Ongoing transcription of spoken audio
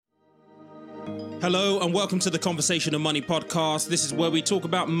Hello and welcome to the Conversation of Money podcast. This is where we talk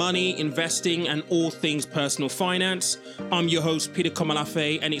about money, investing, and all things personal finance. I'm your host, Peter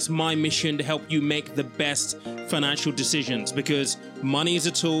Komalafe, and it's my mission to help you make the best financial decisions because money is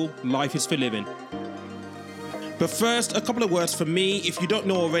a tool, life is for living. But first, a couple of words from me. If you don't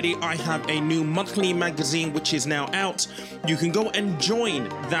know already, I have a new monthly magazine which is now out. You can go and join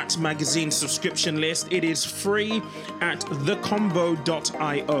that magazine subscription list. It is free at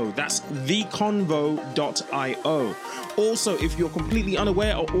theconvo.io. That's theconvo.io. Also, if you're completely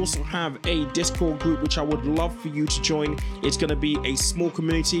unaware, I also have a Discord group which I would love for you to join. It's going to be a small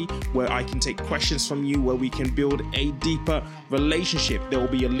community where I can take questions from you, where we can build a deeper relationship. There will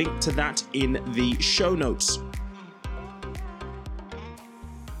be a link to that in the show notes.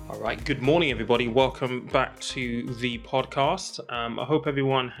 All right, good morning, everybody. Welcome back to the podcast. I hope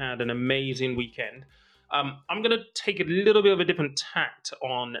everyone had an amazing weekend. I'm going to take a little bit of a different tact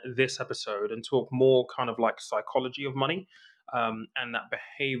on this episode and talk more kind of like psychology of money and that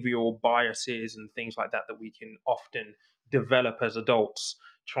behavioral biases and things like that we can often develop as adults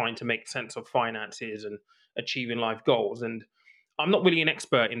trying to make sense of finances and achieving life goals. And I'm not really an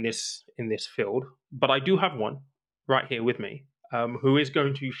expert in this field, but I do have one right here with me. Who is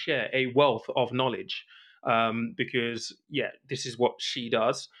going to share a wealth of knowledge because, this is what she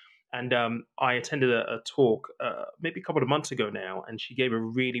does. And I attended a talk maybe a couple of months ago now, and she gave a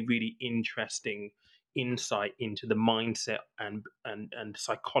really, really interesting insight into the mindset and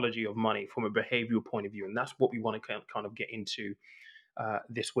psychology of money from a behavioral point of view. And that's what we want to kind of get into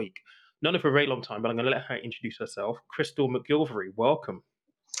this week. Not for a very long time, but I'm going to let her introduce herself. Krystle McGilvery, welcome.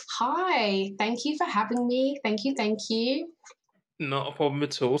 Hi, thank you for having me. Thank you. Not a problem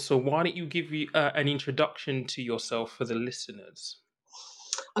at all. So why don't you give you an introduction to yourself for the listeners?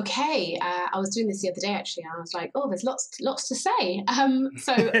 Okay, I was doing this the other day actually, and I was like, "Oh, there's lots to say."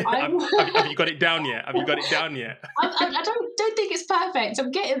 So have you got it down yet? I don't think it's perfect. I'm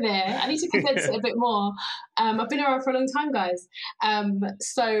getting there. I need to condense it a bit more. I've been around for a long time, guys.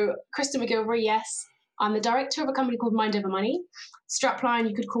 So Krystle McGilvery, yes. I'm the director of a company called Mind Over Money. Strapline,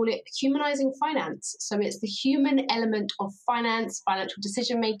 you could call it humanizing finance. So it's the human element of finance, financial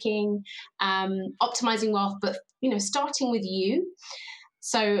decision-making, optimizing wealth, but, starting with you.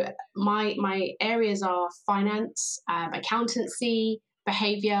 So my areas are finance, accountancy,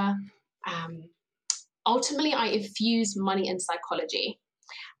 behavior. Ultimately, I infuse money and psychology.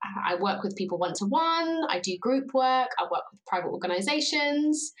 I work with people one-to-one. I do group work. I work with private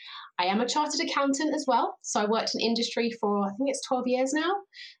organizations. I am a chartered accountant as well. So I worked in industry for, I think it's 12 years now,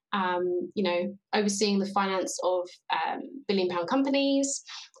 overseeing the finance of billion-pound companies.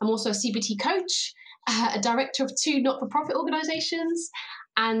 I'm also a CBT coach, a director of 2 not-for-profit organizations.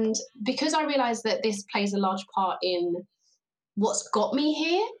 And because I realized that this plays a large part in what's got me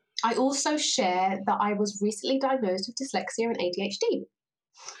here, I also share that I was recently diagnosed with dyslexia and ADHD.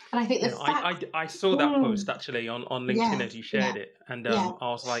 And I think I saw that post actually on LinkedIn as you shared it. And I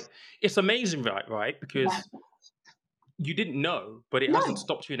was like, it's amazing, right? Because you didn't know, but it hasn't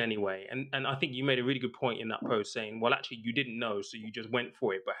stopped you in any way. And I think you made a really good point in that post saying, well, actually, you didn't know, so you just went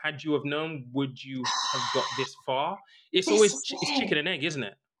for it. But had you have known, would you have got this far? It's chicken and egg, isn't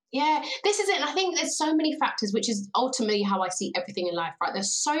it? Yeah, this is it. And I think there's so many factors, which is ultimately how I see everything in life, right?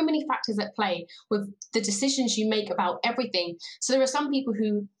 There's so many factors at play with the decisions you make about everything. So there are some people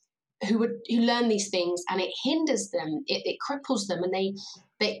who learn these things and it hinders them, it cripples them, and they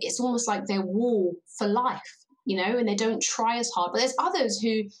it's almost like their wall for life, and they don't try as hard. But there's others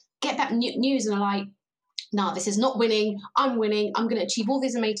who get that news and are like, no, this is not winning. I'm winning. I'm going to achieve all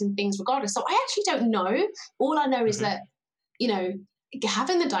these amazing things regardless. So I actually don't know. All I know is that,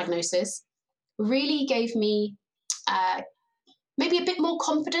 having the diagnosis really gave me maybe a bit more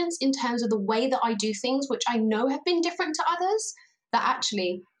confidence in terms of the way that I do things, which I know have been different to others, that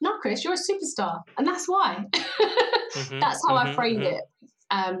actually, no, Chris, you're a superstar. And that's why. That's how I framed it.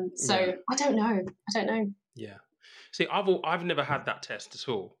 I don't know. Yeah. See, I've never had that test at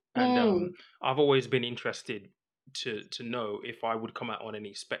all. And I've always been interested to know if I would come out on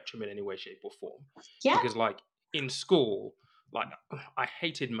any spectrum in any way, shape or form. Yeah. Because like in school, like I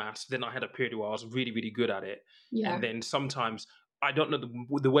hated maths. Then I had a period where I was really, really good at it. Yeah. And then sometimes, I don't know,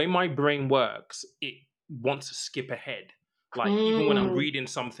 the way my brain works, it wants to skip ahead. Like even when I'm reading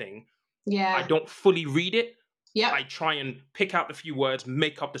something, I don't fully read it. Yeah. I try and pick out a few words,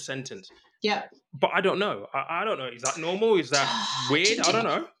 make up the sentence. Yeah. But I don't know. I don't know. Is that normal? Is that weird? I don't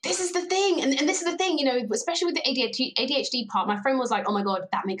know. This is the thing. And this is the thing, especially with the ADHD part, my friend was like, oh my God,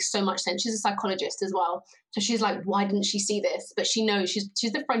 that makes so much sense. She's a psychologist as well. So she's like, why didn't she see this? But she knows she's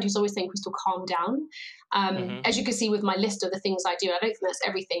the friend who's always saying, Krystle, calm down. As you can see with my list of the things I do, I don't think that's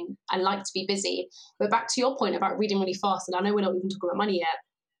everything. I like to be busy. But back to your point about reading really fast, and I know we're not even talking about money yet,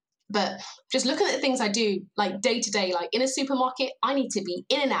 but just looking at the things I do, like day to day, like in a supermarket, I need to be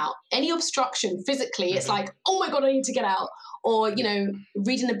in and out. Any obstruction physically, it's like, oh my God, I need to get out. Or, you know,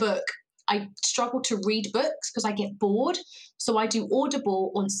 reading a book. I struggle to read books because I get bored. So I do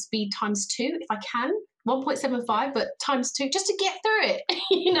Audible on speed times 2 if I can. 1.75, but times 2 just to get through it,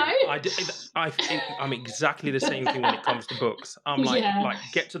 you know? I'm exactly the same thing when it comes to books. I'm like,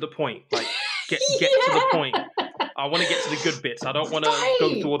 get to the point. Like, get to the point. I want to get to the good bits. I don't want to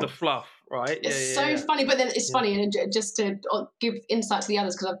go through all the fluff, right? It's so funny, but then it's funny, and just to give insight to the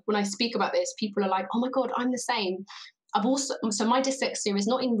others, because when I speak about this, people are like, oh my God, I'm the same. So my dyslexia is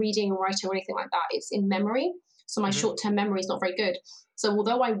not in reading or writing or anything like that. It's in memory. So my short-term memory is not very good. So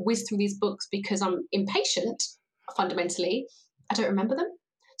although I whiz through these books because I'm impatient, fundamentally, I don't remember them.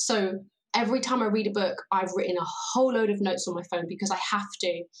 So every time I read a book, I've written a whole load of notes on my phone because I have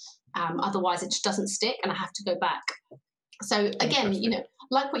to. Otherwise, it just doesn't stick and I have to go back. So again, you know,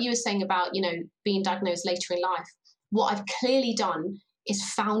 like what you were saying about, you know, being diagnosed later in life, what I've clearly done is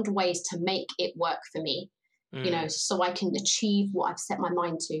found ways to make it work for me. You know, so I can achieve what I've set my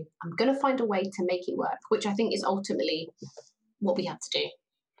mind to. I'm going to find a way to make it work, which I think is ultimately what we have to do.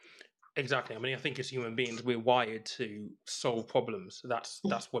 Exactly. I mean, I think as human beings, we're wired to solve problems. That's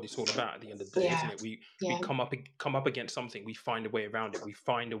what it's all about at the end of the day, isn't it? We come up against something, we find a way around it. We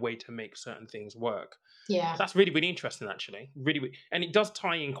find a way to make certain things work. Yeah. That's really, really interesting, actually. Really, and it does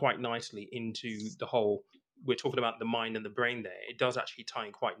tie in quite nicely into the whole. We're talking about the mind and the brain there. It does actually tie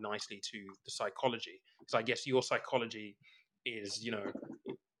in quite nicely to the psychology. Because I guess your psychology is, you know,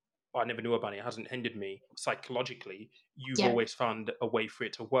 I never knew about it. It hasn't hindered me psychologically. You've always found a way for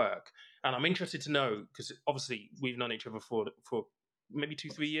it to work. And I'm interested to know, because obviously we've known each other for maybe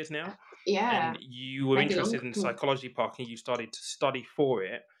 2-3 years now. Yeah. And you were interested in the psychology part and you started to study for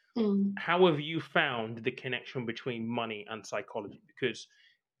it. How have you found the connection between money and psychology? Because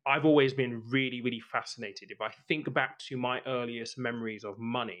I've always been really, really fascinated. If I think back to my earliest memories of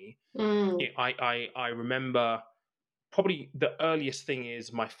money, I remember probably the earliest thing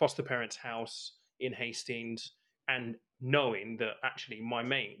is my foster parents' house in Hastings, and knowing that actually my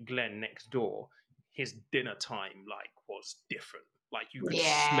mate Glenn next door, his dinner time was different. Like you could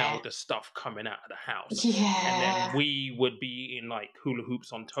smell the stuff coming out of the house. And then we would be in like hula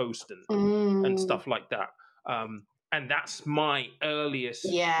hoops on toast and stuff like that. And that's my earliest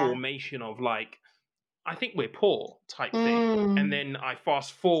formation of like, I think we're poor type thing. And then I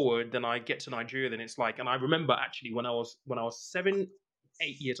fast forward, then I get to Nigeria, then it's like, and I remember actually when I was 8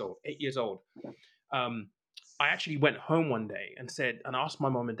 years old, I actually went home one day and asked my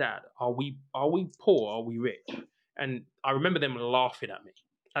mom and dad, are we poor? Are we rich? And I remember them laughing at me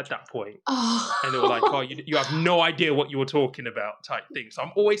at that point. And they were like, oh, you have no idea what you were talking about type thing. So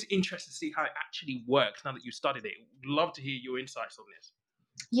I'm always interested to see how it actually works now that you studied it. Would love to hear your insights on this.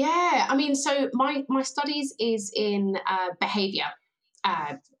 Yeah, I mean, so my studies is in behaviour,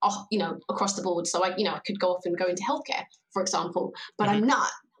 you know, across the board. So I could go off and go into healthcare, for example, but I'm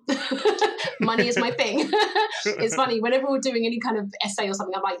not. Money is my thing. It's funny, whenever we're doing any kind of essay or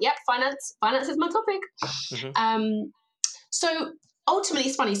something, I'm like, yep, finance is my topic. So ultimately,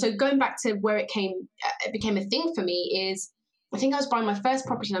 it's funny. So going back to where it became a thing for me is, I think I was buying my first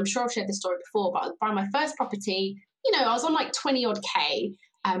property, and I'm sure I've shared this story before, but I was buying my first property. You know, I was on like 20 odd K,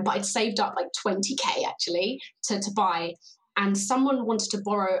 but I'd saved up like 20K actually to buy. And someone wanted to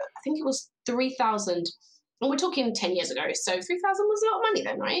borrow, I think it was 3,000. And we're talking 10 years ago. So 3,000 was a lot of money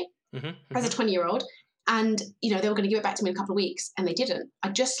then, right? As a 20-year-old. And, you know, they were going to give it back to me in a couple of weeks, and they didn't. I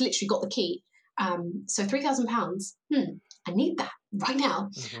just literally got the key. So £3,000, I need that right now.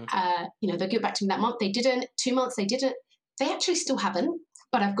 You know, they'll give it back to me that month. They didn't. 2 months, they didn't. They actually still haven't,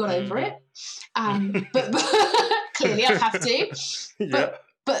 but I've got over it. But clearly I have to.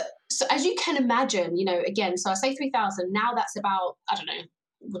 But so as you can imagine, you know, again, so I say 3,000. Now that's about, I don't know,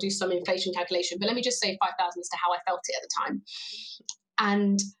 we'll do some inflation calculation, but let me just say 5,000 as to how I felt it at the time.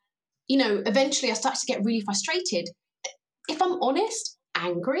 And, you know, eventually I started to get really frustrated. If I'm honest,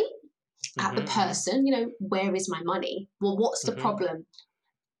 angry at the person, you know, where is my money? Well, what's the problem?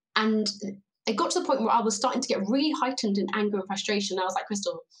 And it got to the point where I was starting to get really heightened in anger and frustration. I was like,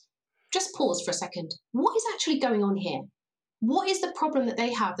 Krystle, just pause for a second. What is actually going on here? What is the problem that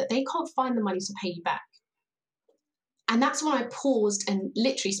they have that they can't find the money to pay you back? And that's when I paused and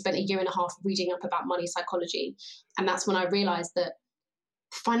literally spent a year and a half reading up about money psychology. And that's when I realized that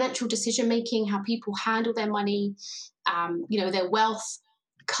financial decision-making, how people handle their money, you know, their wealth,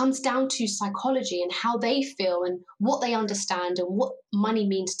 comes down to psychology and how they feel and what they understand and what money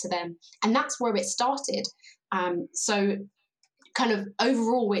means to them. And that's where it started. So kind of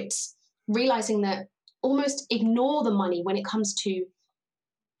overall, it's realizing that almost ignore the money when it comes to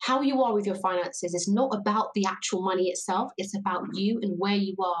how you are with your finances. It's not about the actual money itself. It's about you and where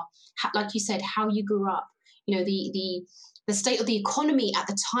you are. Like you said, how you grew up, you know, the state of the economy at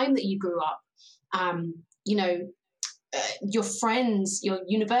the time that you grew up, you know, your friends, your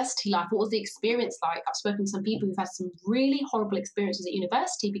university life, what was the experience like? I've spoken to some people who've had some really horrible experiences at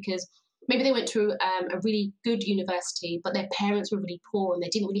university because maybe they went to a really good university, but their parents were really poor and they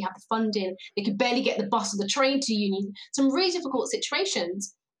didn't really have the funding. They could barely get the bus or the train to uni. Some really difficult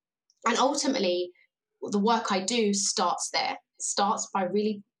situations. And ultimately, the work I do starts there. Starts by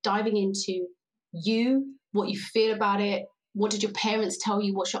really diving into you, what you feel about it, what did your parents tell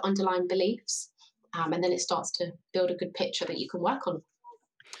you, what's your underlying beliefs? And then it starts to build a good picture that you can work on.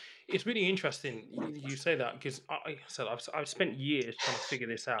 It's really interesting you say that, because I said I've spent years trying to figure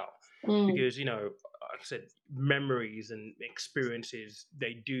this out. Because, you know, like I said, memories and experiences,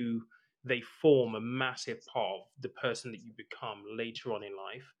 they form a massive part of the person that you become later on in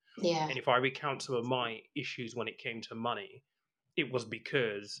life. Yeah. And if I recount some of my issues when it came to money, it was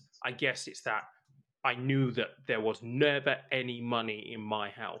because I guess it's that I knew that there was never any money in my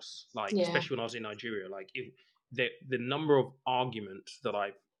house. Like, Yeah. especially when I was in Nigeria, like if the number of arguments that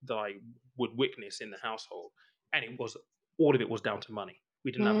I would witness in the household, and all of it was down to money.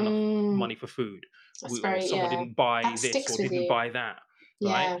 We didn't have enough money for food, or someone didn't buy that this sticks or with didn't you. buy that,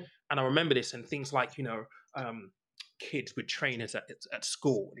 right? Yeah. And I remember this, and things like, you know, kids with trainers at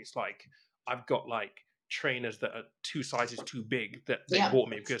school, and it's like I've got like trainers that are 2 sizes too big that they bought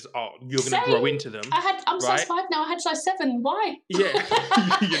me because you're going to grow into them. I'm right? size 5 now. I had size 7. Why?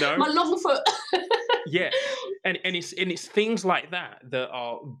 Yeah, you know, my long foot. yeah, and it's things like that that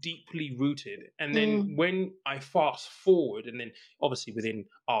are deeply rooted. And then when I fast forward, and then obviously within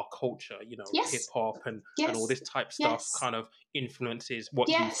our culture, you know, hip hop and all this type stuff kind of influences what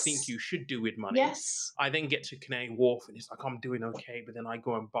you think you should do with money. I then get to Canary Wharf, and it's like I'm doing okay, but then I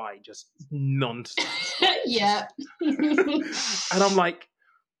go and buy just nonsense. Yeah. And I'm like,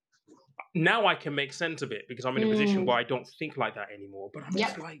 now I can make sense of it because I'm in a position where I don't think like that anymore. But I'm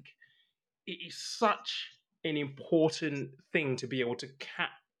just like, it is such an important thing to be able to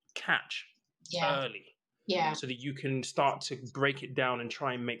catch early. Yeah. So that you can start to break it down and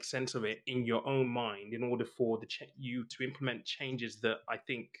try and make sense of it in your own mind in order for you to implement changes that I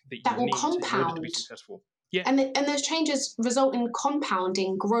think that you will need compound. in order to be successful. Yeah. And those changes result in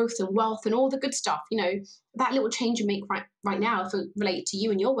compounding growth and wealth and all the good stuff. You know, that little change you make right now, if it related to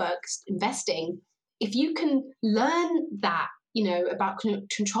you and your work, investing, if you can learn that, you know, about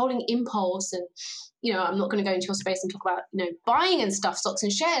controlling impulse and, you know, I'm not going to go into your space and talk about, you know, buying and stuff, stocks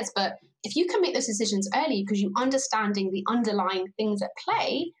and shares, but if you can make those decisions early because you're understanding the underlying things at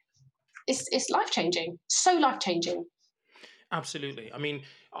play, it's life-changing, so life-changing. Absolutely. I mean,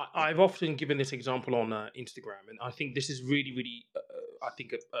 I've often given this example on Instagram, and I think this is really, really, I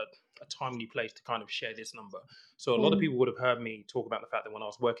think a timely place to kind of share this number. So a lot of people would have heard me talk about the fact that when I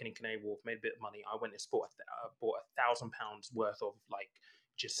was working in Canary Wharf, made a bit of money, I went and bought £1,000 worth of like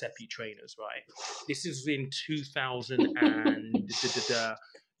Giuseppe trainers, right? This is in 2000 and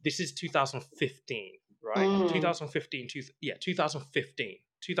this is 2015, right? 2015.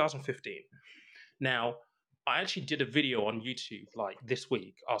 Now, I actually did a video on YouTube like this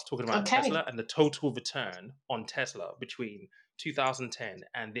week. I was talking about Tesla and the total return on Tesla between 2010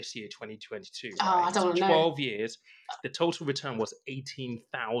 and this year, 2022. Oh, right? I don't know. 12 years, the total return was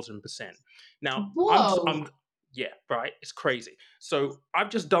 18,000%. Now, yeah, right. It's crazy. So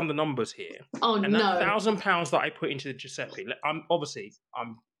I've just done the numbers here. Oh, and that £1,000 that I put into the Giuseppe, I'm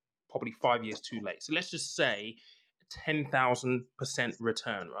probably 5 years too late. So let's just say 10,000%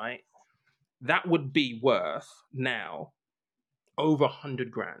 return, right? That would be worth now over 100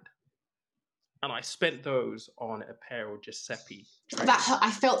 grand. And I spent those on a pair of Giuseppe trainers.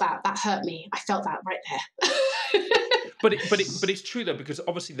 I felt that. That hurt me. I felt that right there. But it's true though, because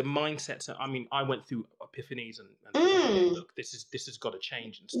obviously the mindset. I mean, I went through epiphanies and look, this has got to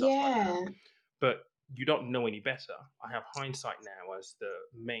change and stuff like that. But you don't know any better. I have hindsight now as the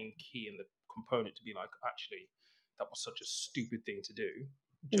main key and the component to be like, actually, that was such a stupid thing to do,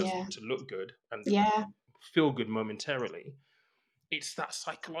 just to look good and feel good momentarily. It's that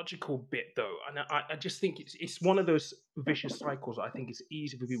psychological bit though, and I just think it's one of those vicious cycles I think it's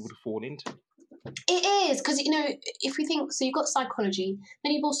easy for people to fall into. It is, because, you know, if we think, so you've got psychology,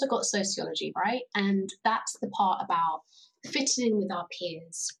 then you've also got sociology, right? And that's the part about fitting in with our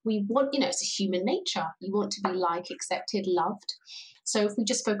peers. We want, you know, it's a human nature. You want to be liked, accepted, loved. So if we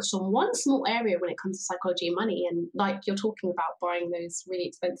just focus on one small area when it comes to psychology and money, and like you're talking about buying those really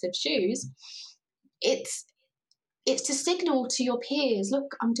expensive shoes, it's to signal to your peers,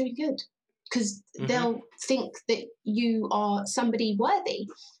 look, I'm doing good. Because they'll think that you are somebody worthy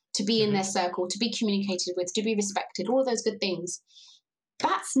to be in their circle, to be communicated with, to be respected, all of those good things.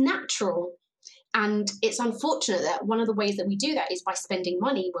 That's natural. And it's unfortunate that one of the ways that we do that is by spending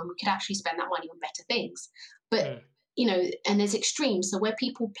money when we could actually spend that money on better things. But, and there's extremes. So where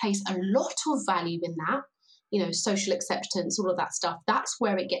people place a lot of value in that, social acceptance, all of that stuff, that's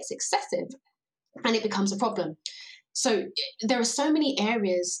where it gets excessive and it becomes a problem. So there are so many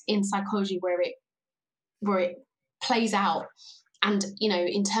areas in psychology where it plays out. And,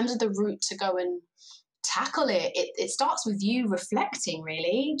 in terms of the route to go and tackle it, it starts with you reflecting,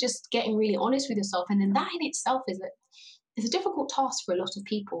 really, just getting really honest with yourself. And then that in itself is a difficult task for a lot of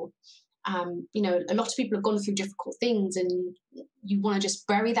people. A lot of people have gone through difficult things, and you want to just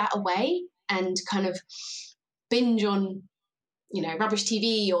bury that away and kind of binge on rubbish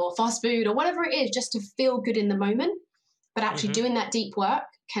TV or fast food or whatever it is, just to feel good in the moment. But actually doing that deep work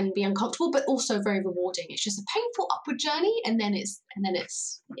can be uncomfortable, but also very rewarding. It's just a painful upward journey, and then it's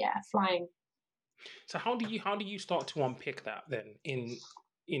flying. So how do you start to unpick that then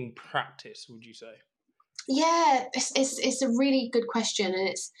in practice, would you say? Yeah, it's a really good question,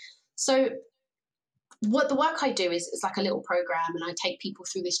 and so what the work I do is like a little program, and I take people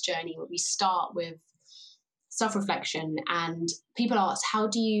through this journey where we start with self-reflection, and people ask, how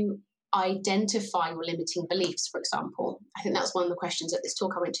do you identify your limiting beliefs, for example? I think that's one of the questions at this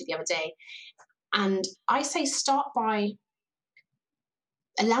talk I went to the other day. And I say start by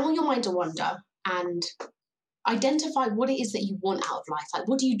allowing your mind to wander and identify what it is that you want out of life. Like,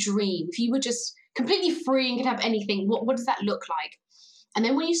 what do you dream? If you were just completely free and could have anything, what does that look like? And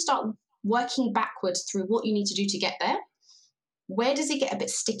then when you start working backwards through what you need to do to get there, where does it get a bit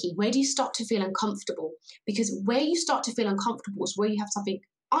sticky? Where do you start to feel uncomfortable? Because where you start to feel uncomfortable is where you have something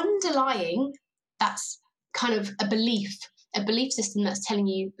underlying that's kind of a belief system that's telling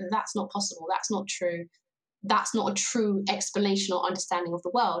you that's not possible, that's not true, that's not a true explanation or understanding of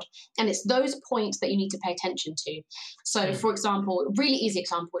the world. And it's those points that you need to pay attention to. So, for example, a really easy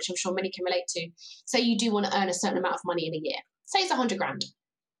example, which I'm sure many can relate to, say you do want to earn a certain amount of money in a year. Say it's 100 grand.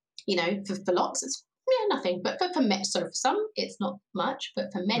 For lots, it's nothing. But for some, it's not much.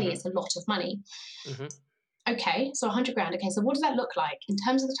 But for many, it's a lot of money. Okay, so 100 grand. Okay, so what does that look like in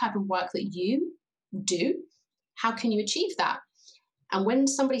terms of the type of work that you do? How can you achieve that? And when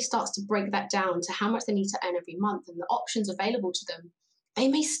somebody starts to break that down to how much they need to earn every month and the options available to them, they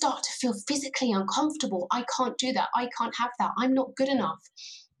may start to feel physically uncomfortable. I can't do that. I can't have that. I'm not good enough.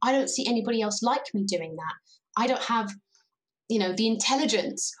 I don't see anybody else like me doing that. I don't have, the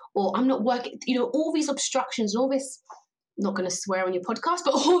intelligence, or I'm not working, all these obstructions, all this, I'm not going to swear on your podcast,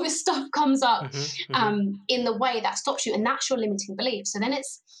 but all this stuff comes up in the way that stops you. And that's your limiting belief. So then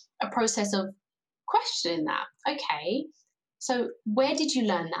it's a process of questioning that. Okay, so where did you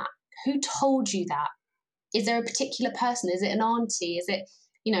learn that? Who told you that? Is there a particular person? Is it an auntie? Is it,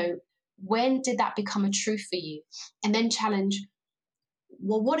 when did that become a truth for you? And then challenge,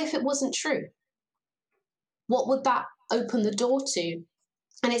 well, what if it wasn't true? What would that open the door to?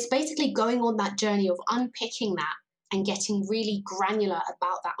 And it's basically going on that journey of unpicking that and getting really granular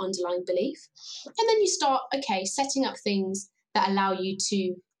about that underlying belief. And then you start, setting up things that allow you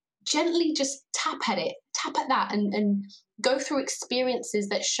to gently just tap at that and go through experiences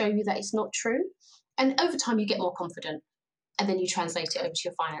that show you that it's not true. And over time, you get more confident. And then you translate it over to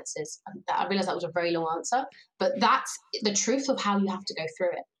your finances. I realize that was a very long answer, but that's the truth of how you have to go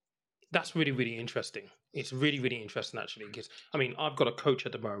through it. That's really, really interesting. It's really, really interesting, actually, because, I've got a coach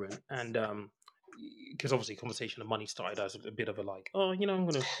at the moment, and because obviously conversation of money started as a bit of a like, I'm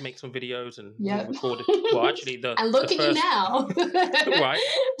going to make some videos and record it. Well, actually, and look at you now. Right.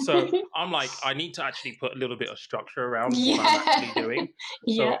 So I'm like, I need to actually put a little bit of structure around what I'm actually doing.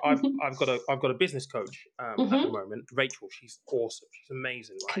 So I've got a business coach at the moment, Rachel. She's awesome. She's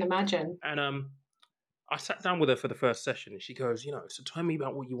amazing. Right? Can imagine. And I sat down with her for the first session, and she goes, so tell me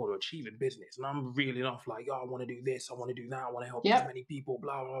about what you want to achieve in business. And I'm reeling off like, I want to do this, I want to do that, I want to help as many people,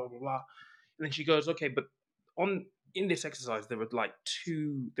 blah, blah, blah, blah. And then she goes, okay, but in this exercise, there's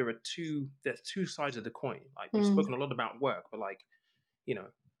two sides of the coin. Like, we've spoken a lot about work, but like,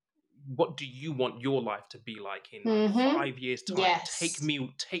 what do you want your life to be like in 5 years' time? Yes.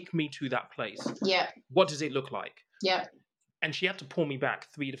 Take me to that place. Yeah. What does it look like? Yeah. And she had to pull me back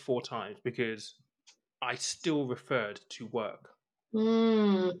 3 to 4 times because I still referred to work.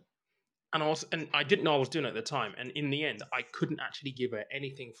 and I didn't know I was doing it at the time. And in the end, I couldn't actually give her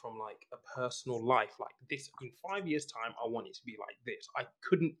anything from like a personal life like this. In 5 years' time, I want it to be like this. I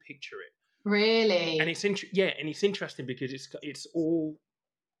couldn't picture it. Really? And it's interesting because it's all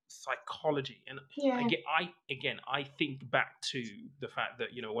psychology. And Yeah. I think back to the fact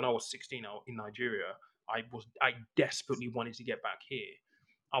that, you know, when I was 16 in Nigeria, I desperately wanted to get back here.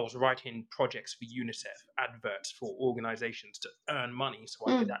 I was writing projects for UNICEF, adverts for organizations to earn money so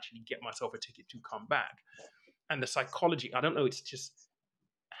I could actually get myself a ticket to come back. And the psychology, I don't know, it's just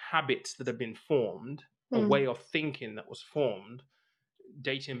habits that have been formed, a way of thinking that was formed,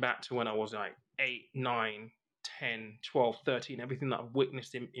 dating back to when I was like 8, 9, 10, 12, 13, everything that I've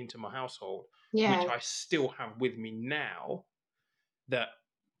witnessed into my household, which I still have with me now, that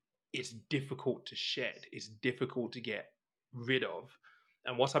it's difficult to shed, it's difficult to get rid of.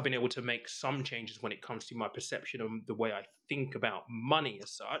 And once I've been able to make some changes when it comes to my perception of the way I think about money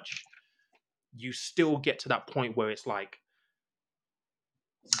as such, you still get to that point where it's like,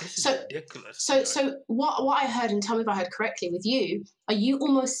 this is ridiculous. So what I heard, and tell me if I heard correctly with you, are you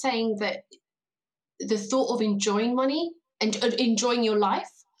almost saying that the thought of enjoying money and enjoying your life,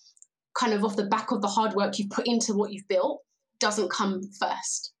 kind of off the back of the hard work you've put into what you've built, doesn't come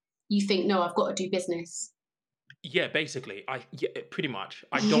first? You think, no, I've got to do business. Yeah, basically, pretty much.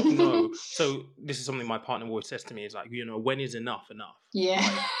 I don't know. So this is something my partner always says to me, is like, you know, when is enough enough? Yeah.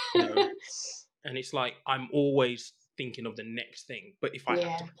 Like, you know, and it's like, I'm always thinking of the next thing. But if I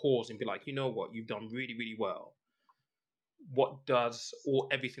have to pause and be like, you know what, you've done really, really well. What does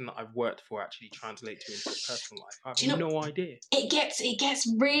everything that I've worked for actually translate to into your personal life? I have no idea. It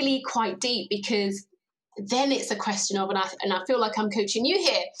gets really quite deep, because then it's a question of, and I feel like I'm coaching you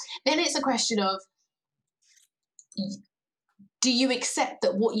here. Then it's a question of, do you accept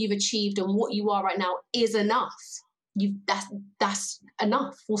that what you've achieved and what you are right now is enough? That's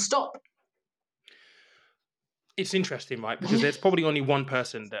enough. Full stop. It's interesting, right? Because there's probably only one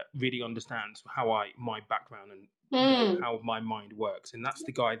person that really understands my background and you know, how my mind works, and that's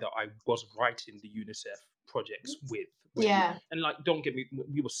the guy that I was writing the UNICEF projects with. And like, don't get me,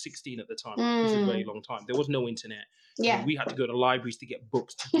 we were 16 at the time. This is a very long time. There was no internet. Yeah. I mean, we had to go to libraries to get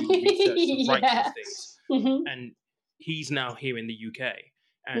books to do the research to write these things. And he's now here in the UK.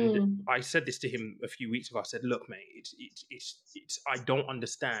 And I said this to him a few weeks ago. I said, look, mate, it's I don't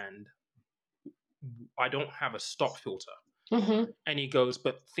understand. I don't have a stop filter. And he goes,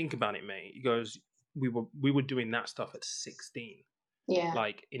 but think about it, mate. He goes, we were doing that stuff at 16. Yeah.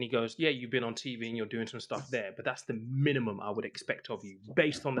 Like, and he goes, yeah, you've been on TV and you're doing some stuff there, but that's the minimum I would expect of you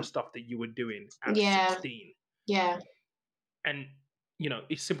based on the stuff that you were doing at 16. Yeah. And, you know,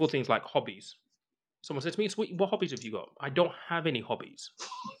 it's simple things like hobbies. Someone says to me, what hobbies have you got? I don't have any hobbies.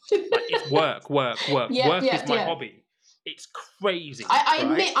 Like, it's work. Work is my hobby. It's crazy. I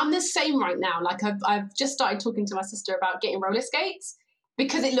admit I'm the same right now. Like, I've just started talking to my sister about getting roller skates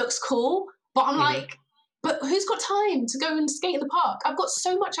because it looks cool. But I'm like, but who's got time to go and skate in the park? I've got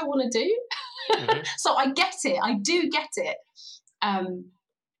so much I want to do. So I get it. I do get it.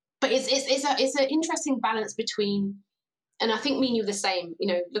 But it's an interesting balance between, and I think me and you are the same, you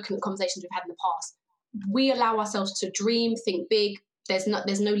know, looking at conversations we've had in the past. We allow ourselves to dream, think big. There's no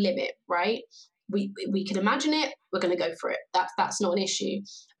limit, right? We can imagine it, we're going to go for it. That's not an issue.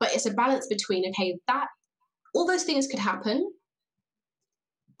 But it's a balance between, okay, that all those things could happen,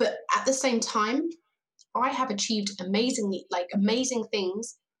 but at the same time, I have achieved amazing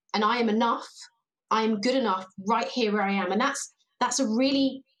things, and I am enough. I am good enough right here where I am. And it's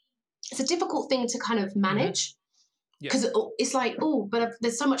a difficult thing to kind of manage, because it's like, but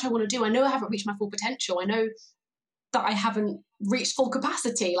there's so much I want to do. I know I haven't reached my full potential. I know that I haven't reached full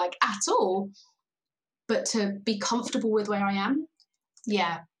capacity, like, at all. But to be comfortable with where I am,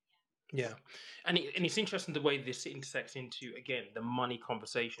 yeah. And it's interesting the way this intersects into, again, the money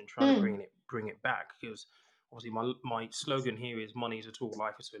conversation, trying to bring it back, because obviously my slogan here is money is a tool,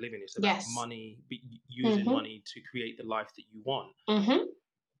 life is for living. It's about money, using money to create the life that you want.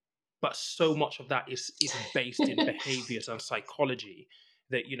 But so much of that is based in behaviors and psychology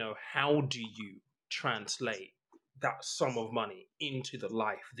that, you know, how do you translate that sum of money into the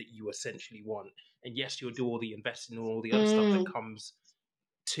life that you essentially want? And yes, you'll do all the investing and all the other stuff that comes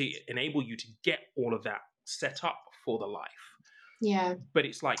to enable you to get all of that set up for the life. Yeah. But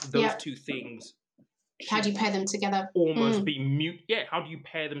it's like those two things. How do you pair them together? Almost be mute. Yeah. How do you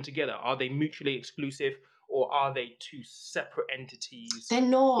pair them together? Are they mutually exclusive, or are they two separate entities? They're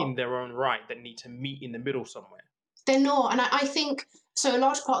not. In their own right, that need to meet in the middle somewhere? They're not. And I think, so a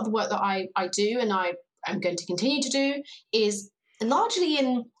large part of the work that I do, and I am going to continue to do, is largely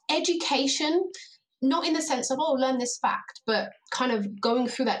in education, not in the sense of, oh, learn this fact, but kind of going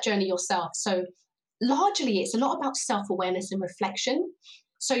through that journey yourself. So largely it's a lot about self-awareness and reflection.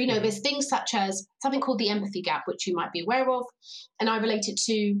 So, you know, there's things such as something called the empathy gap, which you might be aware of. And I relate it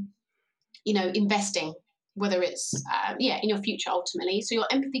to, you know, investing, whether it's, in your future ultimately. So your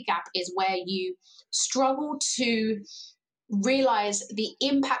empathy gap is where you struggle to realize the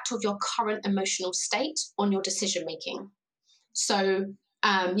impact of your current emotional state on your decision making. So,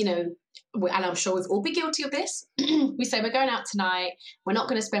 you know, and I'm sure we've all been guilty of this. We say we're going out tonight. We're not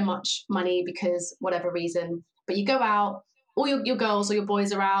going to spend much money because whatever reason, but you go out, all your girls or your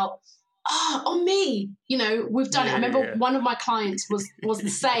boys are out. On me, you know, we've done it. I remember one of my clients was the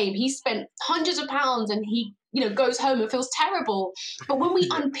same. He spent hundreds of pounds and he, you know, goes home and feels terrible. But when we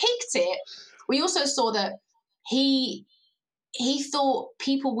unpicked it, we also saw that he thought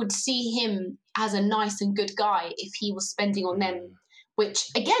people would see him as a nice and good guy if he was spending on them, which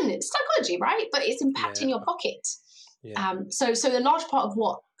again, it's psychology, right? But it's impacting your pocket. Yeah. So a large part of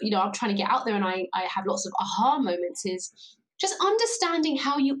what, you know, I'm trying to get out there, and I have lots of aha moments, is just understanding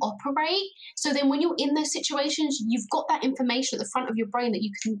how you operate. So then when you're in those situations, you've got that information at the front of your brain that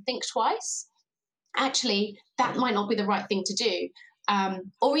you can think twice. Actually, that might not be the right thing to do.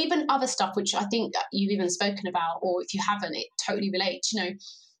 Or even other stuff, which I think you've even spoken about, or if you haven't, it totally relates, you know,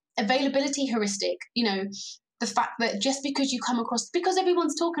 availability heuristic, you know, the fact that just because you come across, because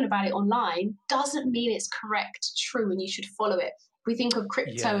everyone's talking about it online, doesn't mean it's correct, true, and you should follow it. We think of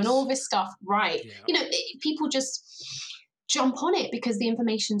crypto and all this stuff, right? Yeah. You know, people just jump on it because the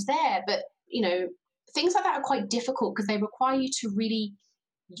information's there. But, you know, things like that are quite difficult because they require you to really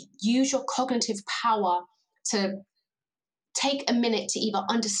use your cognitive power to take a minute to either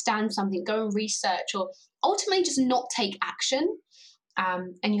understand something, go and research, or ultimately just not take action.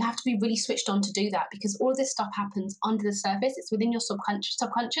 And you have to be really switched on to do that, because all of this stuff happens under the surface. It's within your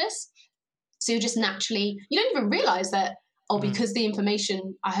subconscious. So you're just naturally, you don't even realize that, because the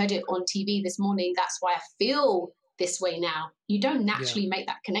information, I heard it on TV this morning, that's why I feel this way now. You don't naturally make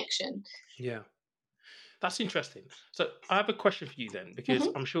that connection. Yeah. That's interesting. So I have a question for you then, because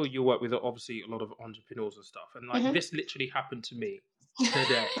I'm sure you work with obviously a lot of entrepreneurs and stuff. And like this literally happened to me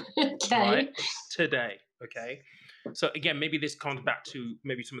today. Right? Today. Okay. So again, maybe this comes back to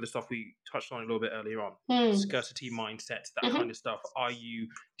maybe some of the stuff we touched on a little bit earlier on. Scarcity mindsets, that kind of stuff. Do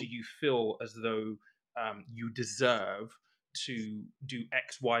you feel as though you deserve to do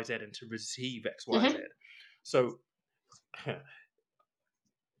X, Y, Z and to receive X, Y, Z? So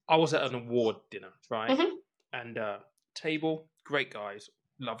I was at an award dinner, right? And table, great guys,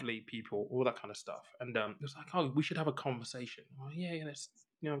 lovely people, all that kind of stuff. And it was like, oh, we should have a conversation. Well, yeah, let's,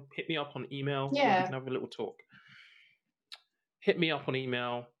 you know, hit me up on email. Yeah, we can have a little talk. Hit me up on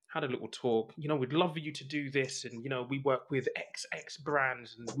email, had a little talk. You know, we'd love for you to do this. And, you know, we work with XX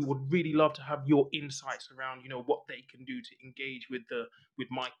brands and we would really love to have your insights around, you know, what they can do to engage with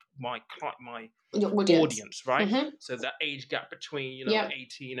my audience, right? So that age gap between, you know,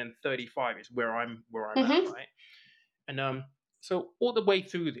 18 and 35 is where I'm at, right? And so all the way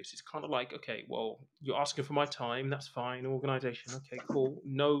through this, it's kind of like, okay, well, you're asking for my time, that's fine. Organization, okay, cool.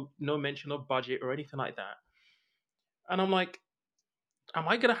 No mention of budget or anything like that. And I'm like, am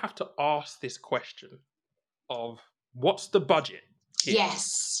I going to have to ask this question of what's the budget here?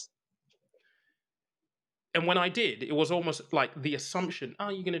 Yes. And when I did, it was almost like the assumption, oh,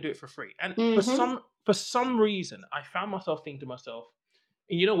 you're going to do it for free. And for some reason, I found myself thinking to myself,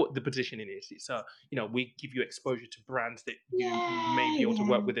 and you know what the positioning is? It's, you know, we give you exposure to brands that you may be able to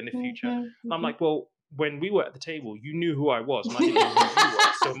work with in the future. And I'm like, well, when we were at the table, you knew who I was and I didn't know who you were.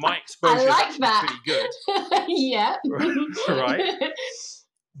 So my exposure is actually pretty good. Yeah. Right?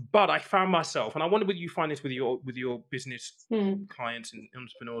 But I found myself, and I wonder whether you find this with your business clients and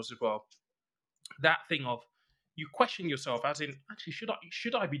entrepreneurs as well, that thing of you question yourself as in, actually,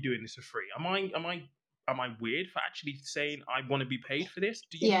 should I be doing this for free? Am I weird for actually saying I want to be paid for this?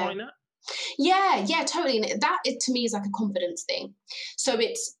 Do you find that? Yeah, totally. And that to me is like a confidence thing. So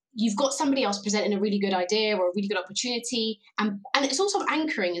it's, you've got somebody else presenting a really good idea or a really good opportunity, and it's also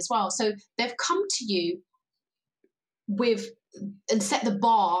anchoring as well. So they've come to you and set the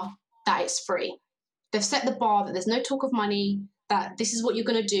bar that it's free. They've set the bar that there's no talk of money, that this is what you're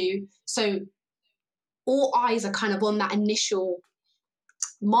going to do. So all eyes are kind of on that initial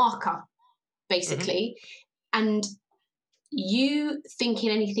marker, basically. And you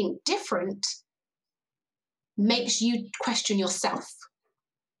thinking anything different makes you question yourself.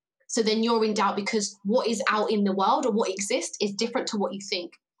 So then you're in doubt because what is out in the world or what exists is different to what you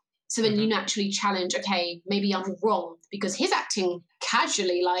think. So then you naturally challenge, okay, maybe I'm wrong, because he's acting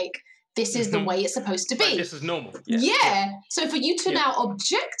casually like this is the way it's supposed to be. Like this is normal. Yeah. So for you to now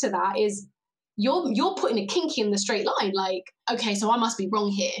object to that is you're putting a kink in the straight line. Like, okay, so I must be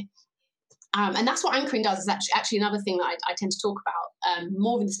wrong here. And that's what anchoring does, is actually another thing that I tend to talk about,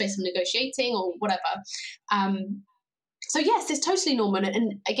 more in the space of negotiating or whatever. So yes, it's totally normal.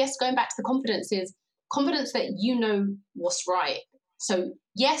 And I guess going back to the confidence is confidence that you know what's right. So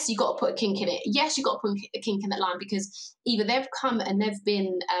yes, you got to put a kink in it. Yes, you got to put a kink in that line, because either they've come and they've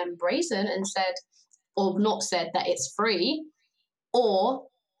been brazen and said, or not said, that it's free, or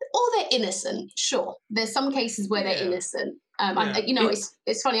they're innocent. Sure, there's some cases where they're innocent.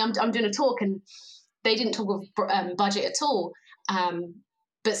 It's funny. I'm doing a talk and they didn't talk of budget at all.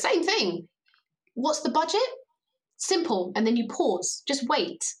 But same thing. What's the budget? Simple. And then you pause. Just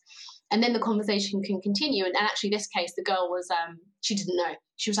wait. And then the conversation can continue. And actually, this case, the girl was, she didn't know.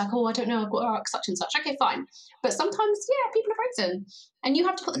 She was like, oh, I don't know, I've got such and such. Okay, fine. But sometimes, people are brazen. And you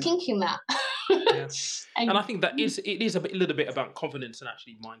have to put the kink in that. Yeah. And I think it is a little bit about confidence and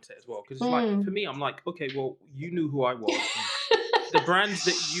actually mindset as well. Because it's like, for me, I'm like, okay, well, you knew who I was. The brands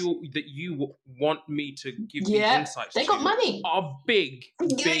that you want me to give these insights they got money. Are big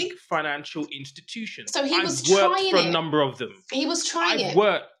financial institutions. So I've worked for a number of them. He was trying I've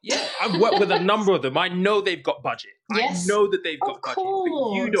worked with a number of them. I know they've got budget. Yes, I know that they've got budget. Course.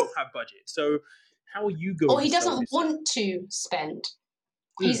 But you don't have budget. So how are you going? Or he doesn't want to spend.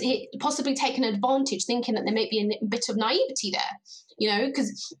 He's possibly taken advantage, thinking that there may be a bit of naivety there,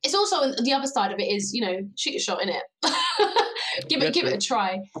 because it's also the other side of it is, shoot your shot, innit? give it a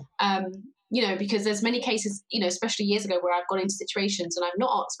try, because there's many cases, especially years ago, where I've gone into situations and I've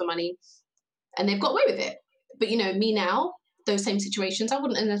not asked for money and they've got away with it. But, me now, those same situations, I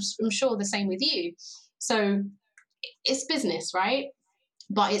wouldn't, and I'm sure the same with you. So it's business, right?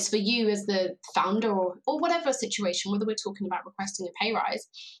 But it's for you as the founder or whatever situation, whether we're talking about requesting a pay rise,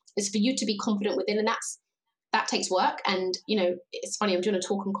 it's for you to be confident within. And that takes work. And, it's funny, I'm doing a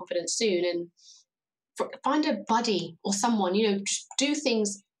talk on confidence soon, and find a buddy or someone, just do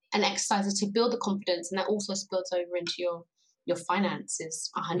things and exercises to build the confidence. And that also spills over into your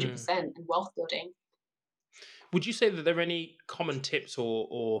finances 100% and wealth building. Would you say that there are any common tips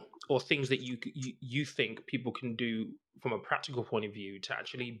or things that you think people can do from a practical point of view to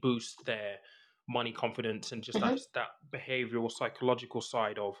actually boost their money confidence and just that behavioral, psychological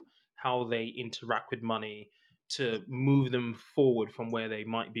side of how they interact with money to move them forward from where they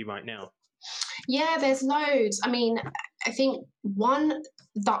might be right now? Yeah, there's loads. I mean, I think one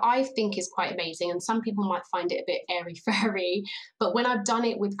that I think is quite amazing, and some people might find it a bit airy-fairy, but when I've done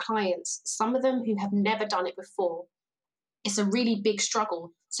it with clients, some of them who have never done it before, it's a really big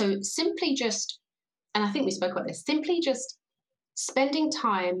struggle. So simply just, and I think we spoke about this, simply just spending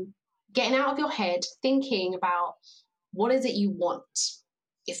time, getting out of your head, thinking about what is it you want.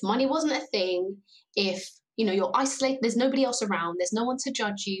 If money wasn't a thing, if you're isolated, there's nobody else around, there's no one to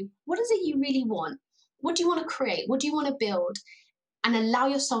judge you, what is it you really want? What do you want to create? What do you want to build? And allow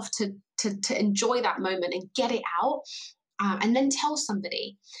yourself to enjoy that moment and get it out, and then tell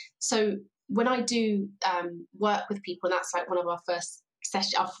somebody. So when I do work with people, and that's like one of our first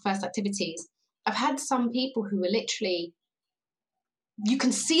activities, I've had some people who are literally, you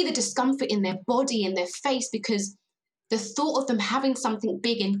can see the discomfort in their body and their face, because the thought of them having something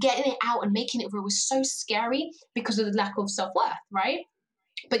big and getting it out and making it real was so scary because of the lack of self-worth, right?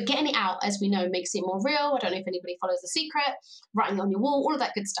 But getting it out, as we know, makes it more real. I don't know if anybody follows The Secret, writing it on your wall, all of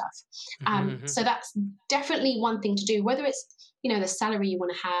that good stuff. So that's definitely one thing to do, whether it's, the salary you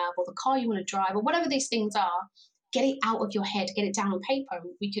want to have or the car you want to drive or whatever these things are, get it out of your head, get it down on paper.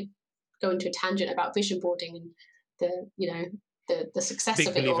 We could go into a tangent about vision boarding and the success Big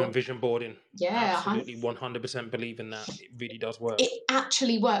of it all. believer in vision boarding. Yeah, absolutely, 100% believe in that. It really does work. It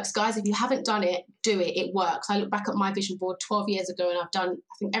actually works, guys. If you haven't done it, do it. It works. I look back at my vision board 12 years ago, and I've done,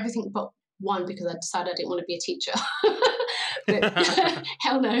 I think, everything but one, because I decided I didn't want to be a teacher. But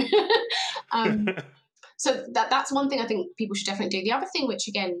hell no. So that's one thing I think people should definitely do. The other thing, which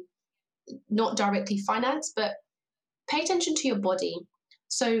again, not directly finance, but pay attention to your body.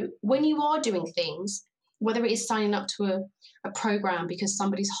 So when you are doing things, whether it is signing up to a program because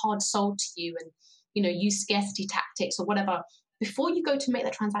somebody's hard sold to you and, use scarcity tactics or whatever, before you go to make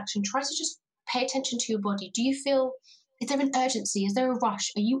that transaction, try to just pay attention to your body. Do you feel, is there an urgency? Is there a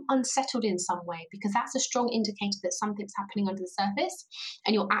rush? Are you unsettled in some way? Because that's a strong indicator that something's happening under the surface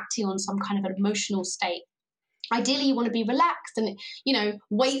and you're acting on some kind of an emotional state. Ideally, you want to be relaxed and,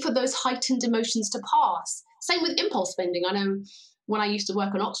 wait for those heightened emotions to pass. Same with impulse spending. I know when I used to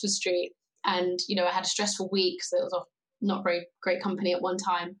work on Oxford Street, and, I had a stressful week, so it was a not very great company at one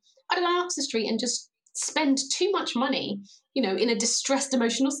time, I'd go on Oxford Street and just spend too much money, in a distressed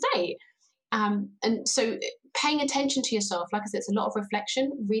emotional state. And so paying attention to yourself, like I said, it's a lot of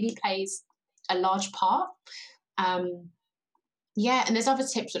reflection, really plays a large part. Yeah, and there's other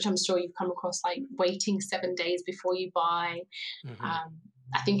tips which I'm sure you've come across, like waiting 7 days before you buy.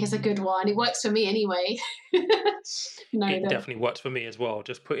 I think it's a good one. It works for me anyway. It definitely works for me as well.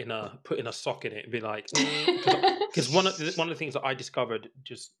 Just putting a sock in it and be like, because one of the things that I discovered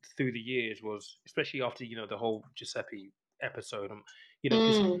just through the years was, especially after the whole Giuseppe episode,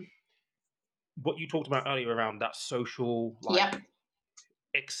 because what you talked about earlier around that social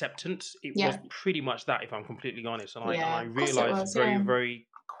acceptance, it was pretty much that, if I'm completely honest. And I realized very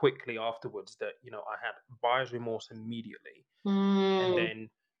quickly afterwards that I had buyer's remorse immediately, and then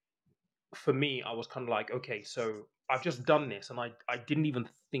for me I was kind of like, okay, so I've just done this, and I didn't even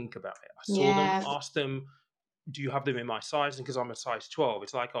think about it. I saw them, asked them, do you have them in my size? And because I'm a size 12,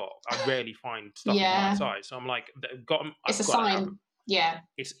 it's like, oh, I rarely find stuff in my size, so I'm like, got them, it's a sign.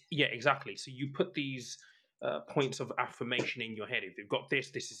 Exactly. So you put these points of affirmation in your head. If you've got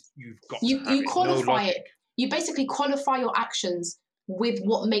this is, you've got you to have you it. qualify it. You basically qualify your actions with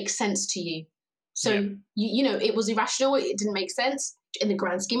what makes sense to you. So you know, it was irrational, it didn't make sense in the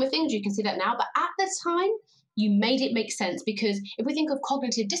grand scheme of things. You can see that now, but at the time you made it make sense, because if we think of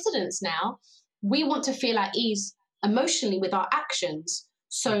cognitive dissonance now, we want to feel at ease emotionally with our actions.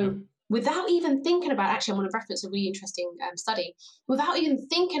 So without even thinking about, actually, I'm going to reference a really interesting study. Without even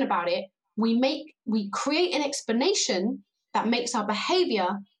thinking about it, we create an explanation that makes our behavior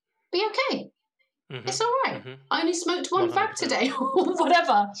be okay. It's all right. I only smoked one 100%. fag today, or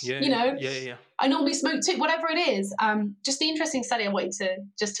whatever. Yeah. I normally smoke two, whatever it is. Just the interesting study I wanted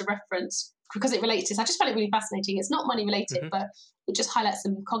to reference, because it relates to this. I just found it really fascinating. It's not money related, but it just highlights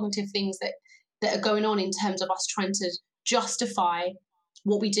some cognitive things that are going on in terms of us trying to justify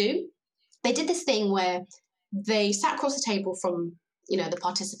what we do. They did this thing where they sat across the table from the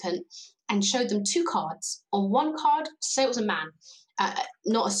participant and showed them two cards. On one card, say it was a man,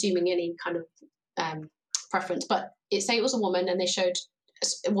 not assuming any kind of preference, but say it was a woman, and they showed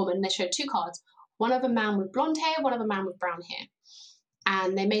two cards. One of a man with blonde hair, one of a man with brown hair,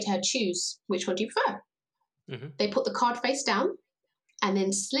 and they made her choose which one do you prefer. They put the card face down and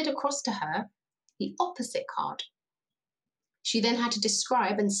then slid across to her the opposite card. She then had to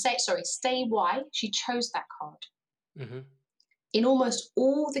describe and say why she chose that card. In almost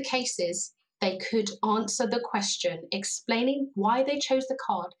all the cases, they could answer the question explaining why they chose the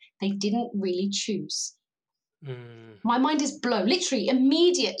card they didn't really choose. My mind is blown, literally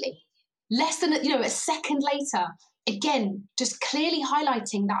immediately. Less than a second later, again, just clearly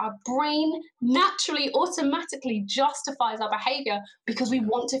highlighting that our brain naturally, automatically justifies our behavior because we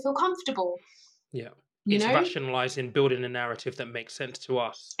want to feel comfortable. It's rationalizing, building a narrative that makes sense to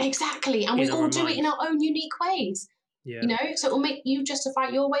us. Exactly. And we all do it in our own unique ways. So it will make you justify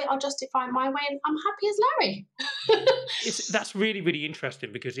your way, I'll justify my way, and I'm happy as Larry. That's really, really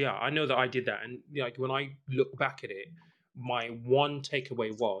interesting, because I know that I did that, and like when I look back at it, my one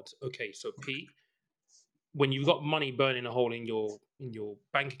takeaway was, okay, so Pete, when you've got money burning a hole in your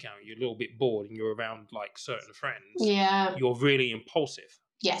bank account, you're a little bit bored, and you're around like certain friends, you're really impulsive.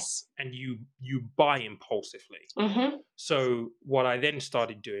 Yes. And you buy impulsively. So what I then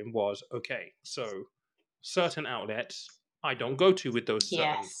started doing was, okay, so certain outlets I don't go to with those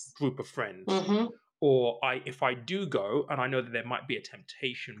certain group of friends. Or if I do go, and I know that there might be a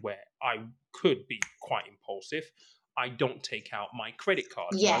temptation where I could be quite impulsive, I don't take out my credit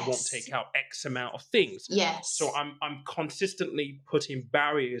card. I won't take out X amount of things. So I'm consistently putting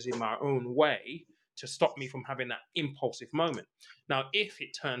barriers in my own way to stop me from having that impulsive moment. Now, if it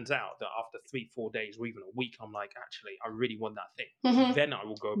turns out that after 3-4 days or even a week, I'm like, actually, I really want that thing, then I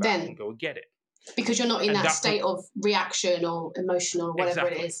will go back and go get it. Because you're not in that state of reaction or emotional or whatever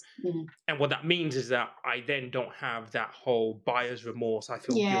it is. And what that means is that I then don't have that whole buyer's remorse. I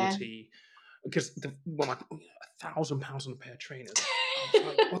feel guilty. Because when I £1,000 on a pair of trainers, I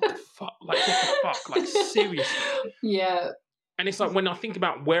was like, what the fuck? Like, seriously? And it's like, when I think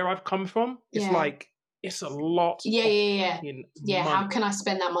about where I've come from, it's like, it's a lot. Money. How can I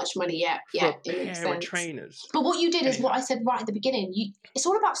spend that much money? For a pair of trainers. But what you did is what I said right at the beginning. It's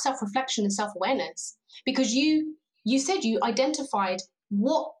all about self-reflection and self-awareness, because you said you identified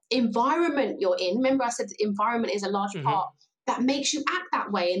what environment you're in. Remember, I said the environment is a large part that makes you act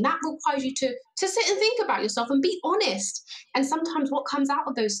that way, and that requires you to sit and think about yourself and be honest. And sometimes what comes out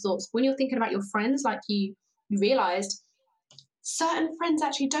of those thoughts when you're thinking about your friends, like you realized, certain friends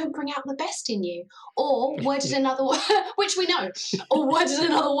actually don't bring out the best in you, or worded another way, which we know, or worded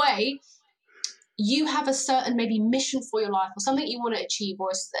another way, you have a certain maybe mission for your life, or something you want to achieve, or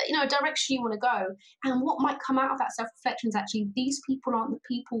a direction you want to go, and what might come out of that self-reflection is actually, these people aren't the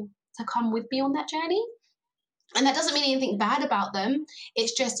people to come with me on that journey. And that doesn't mean anything bad about them.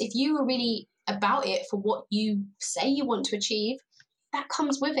 It's just if you are really about it for what you say you want to achieve, that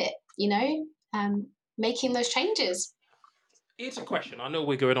comes with it, making those changes. It's a question I know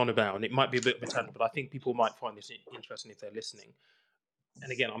we're going on about, and it might be a bit of a tangent, but I think people might find this interesting if they're listening.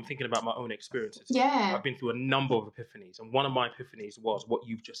 And again, I'm thinking about my own experiences. Yeah. I've been through a number of epiphanies, and one of my epiphanies was what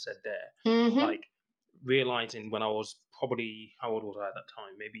you've just said there. Mm-hmm. Like realizing when I was probably, how old was I at that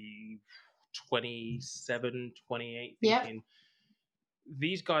time? Maybe 27, 28, thinking,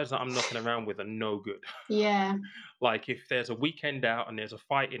 these guys that I'm knocking around with are no good. Yeah. Like if there's a weekend out and there's a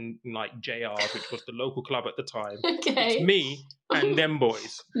fight in like JR's, which was the local club at the time, Okay. it's me and them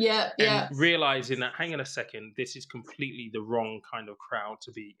boys. Yeah. Realizing that, hang on a second, this is completely the wrong kind of crowd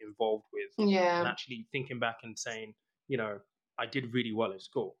to be involved with. Yeah. And actually thinking back and saying, I did really well in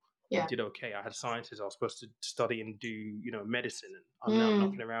school. Yeah. I did okay. I had sciences. I was supposed to study and do, medicine. And I'm now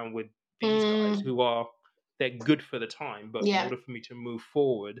knocking around with these guys who they're good for the time, but in order for me to move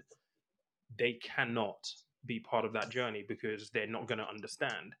forward, they cannot be part of that journey because they're not going to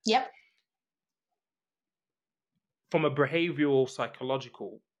understand. Yep. From a behavioral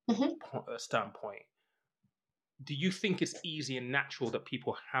psychological standpoint, do you think it's easy and natural that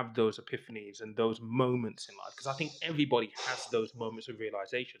people have those epiphanies and those moments in life? Because I think everybody has those moments of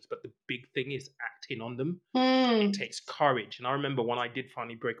realizations, but the big thing is acting on them. It takes courage. And I remember when I did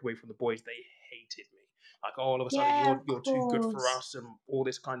finally break away from the boys, they hated me. Like, all of a sudden, you're too good for us and all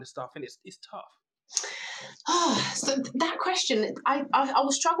this kind of stuff. And it's tough. So that question, I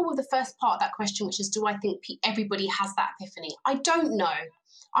will struggle with the first part of that question, which is, do I think everybody has that epiphany? I don't know.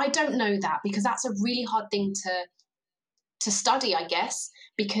 I don't know that, because that's a really hard thing to study, I guess,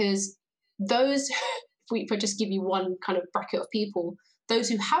 because those, if I just give you one kind of bracket of people, those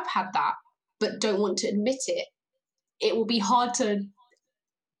who have had that but don't want to admit it, it will be hard to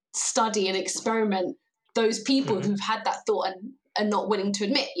study and experiment those people who've had that thought and are not willing to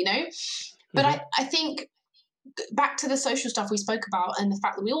admit, But I think back to the social stuff we spoke about and the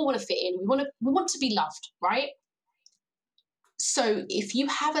fact that we all want to fit in, we want to be loved, right? So if you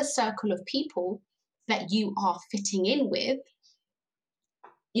have a circle of people that you are fitting in with,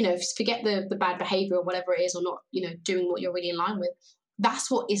 forget the bad behavior or whatever it is, or not, doing what you're really in line with,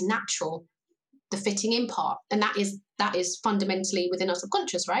 that's what is natural, the fitting in part. And that is fundamentally within our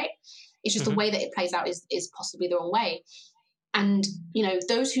subconscious, right? It's just the way that it plays out is possibly the wrong way. And,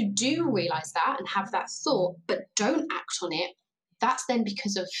 those who do realize that and have that thought, but don't act on it, that's then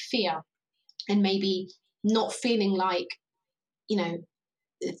because of fear and maybe not feeling like,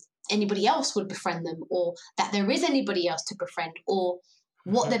 anybody else would befriend them, or that there is anybody else to befriend, or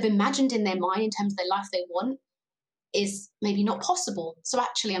what they've imagined in their mind in terms of the life they want is maybe not possible. So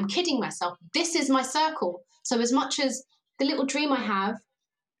actually, I'm kidding myself. This is my circle. So as much as the little dream I have,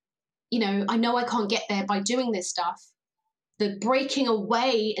 I know I can't get there by doing this stuff. The breaking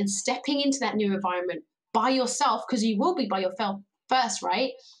away and stepping into that new environment by yourself, because you will be by yourself first,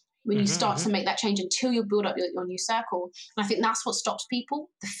 right? When you start to make that change, until you build up your new circle. And I think that's what stops people,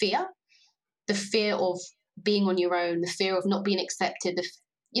 the fear of being on your own, the fear of not being accepted,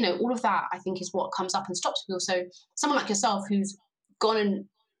 all of that, I think, is what comes up and stops people. So someone like yourself who's gone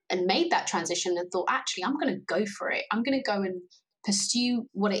and made that transition and thought, actually, I'm going to go for it. I'm going to go and pursue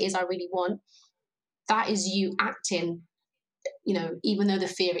what it is I really want. That is you acting, even though the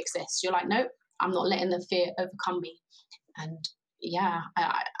fear exists. You're like, nope, I'm not letting the fear overcome me. And yeah,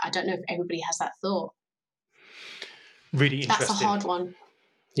 I don't know if everybody has that thought. Really interesting. That's a hard one.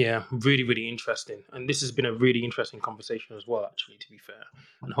 Yeah, really, really interesting. And this has been a really interesting conversation as well, actually, to be fair.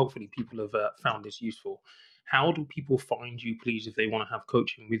 And hopefully people have found this useful. How do people find you, please, if they want to have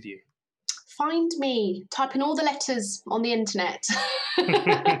coaching with you? Find me. Type in all the letters on the internet.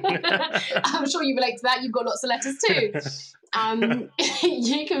 I'm sure you relate to that. You've got lots of letters too.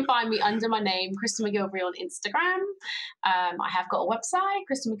 You can find me under my name, Krystle McGilvery, on Instagram. I have got a website,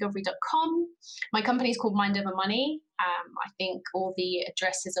 KrystleMcGilvery.com. My company is called Mind Over Money. I think all the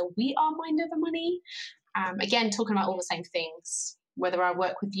addresses are We Are Mind Over Money. Again, talking about all the same things, whether I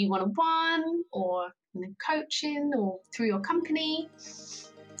work with you one-on-one or in coaching or through your company.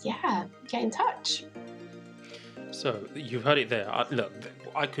 Yeah, get in touch. So you've heard it there.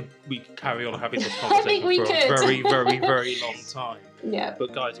 We could carry on having this conversation for a very, very, very long time. Yeah.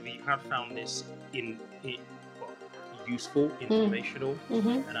 But guys, if you have found this useful, informational,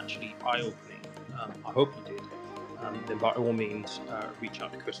 and actually eye-opening, I hope you did. Then by all means, reach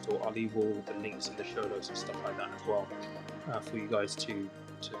out to Krystle. I'll leave all the links in the show notes and stuff like that as well, for you guys to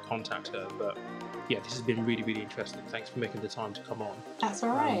contact her. But yeah, this has been really, really interesting. Thanks for making the time to come on. That's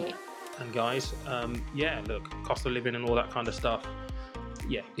all right. And guys, look, cost of living and all that kind of stuff.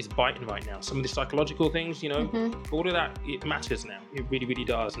 is biting right now. Some of the psychological things, all of that, it matters now. It really, really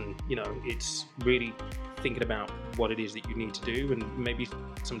does. And, it's really thinking about what it is that you need to do and maybe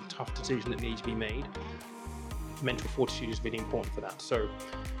some tough decision that needs to be made. Mental fortitude is really important for that. So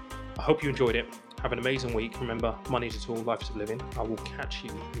I hope you enjoyed it. Have an amazing week. Remember, money is a tool, life is a living. I will catch you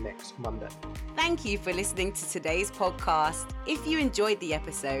next Monday. Thank you for listening to today's podcast. If you enjoyed the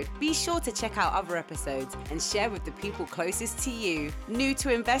episode, be sure to check out other episodes and share with the people closest to you. New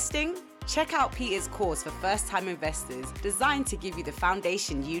to investing? Check out Peter's course for first-time investors, designed to give you the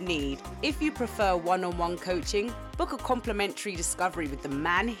foundation you need. If you prefer one-on-one coaching, book a complimentary discovery with the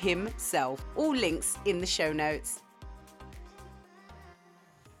man himself. All links in the show notes.